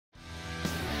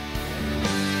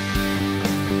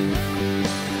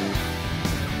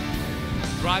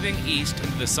driving east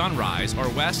into the sunrise or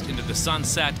west into the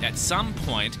sunset, at some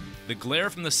point, the glare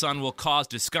from the sun will cause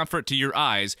discomfort to your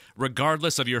eyes,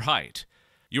 regardless of your height.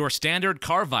 Your standard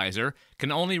car visor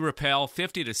can only repel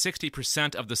 50 to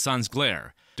 60% of the sun's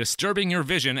glare, disturbing your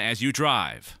vision as you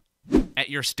drive. At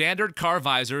your standard car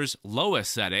visor's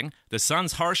lowest setting, the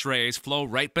sun's harsh rays flow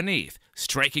right beneath,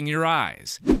 striking your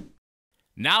eyes.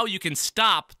 Now you can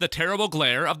stop the terrible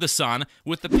glare of the sun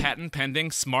with the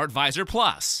patent-pending Smart Visor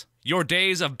Plus. Your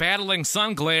days of battling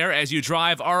sun glare as you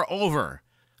drive are over.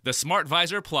 The Smart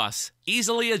Visor Plus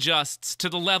easily adjusts to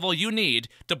the level you need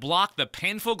to block the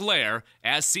painful glare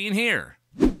as seen here.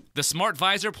 The Smart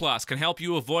Visor Plus can help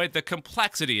you avoid the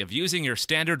complexity of using your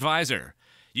standard visor.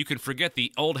 You can forget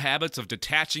the old habits of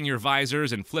detaching your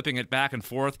visors and flipping it back and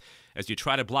forth as you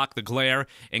try to block the glare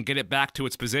and get it back to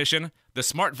its position. The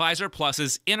Smart Visor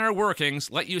Plus's inner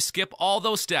workings let you skip all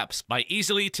those steps by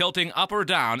easily tilting up or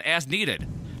down as needed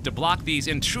to block these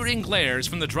intruding glares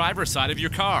from the driver's side of your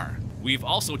car. We've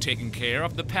also taken care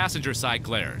of the passenger side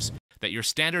glares that your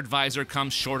standard visor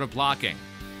comes short of blocking.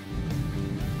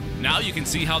 Now you can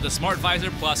see how the Smart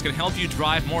Visor Plus can help you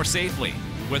drive more safely.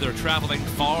 Whether traveling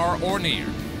far or near,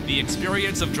 the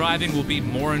experience of driving will be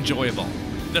more enjoyable.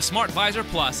 The Smart Visor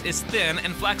Plus is thin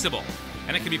and flexible,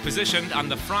 and it can be positioned on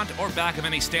the front or back of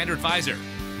any standard visor,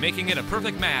 making it a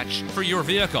perfect match for your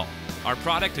vehicle. Our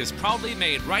product is proudly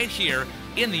made right here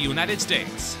in the United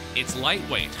States. Its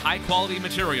lightweight, high-quality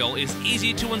material is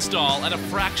easy to install at a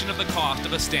fraction of the cost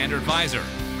of a standard visor.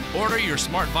 Order your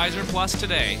Smart Visor Plus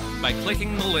today by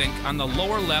clicking the link on the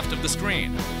lower left of the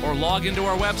screen, or log into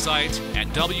our website at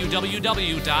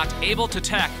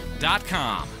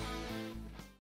www.abletotech.com.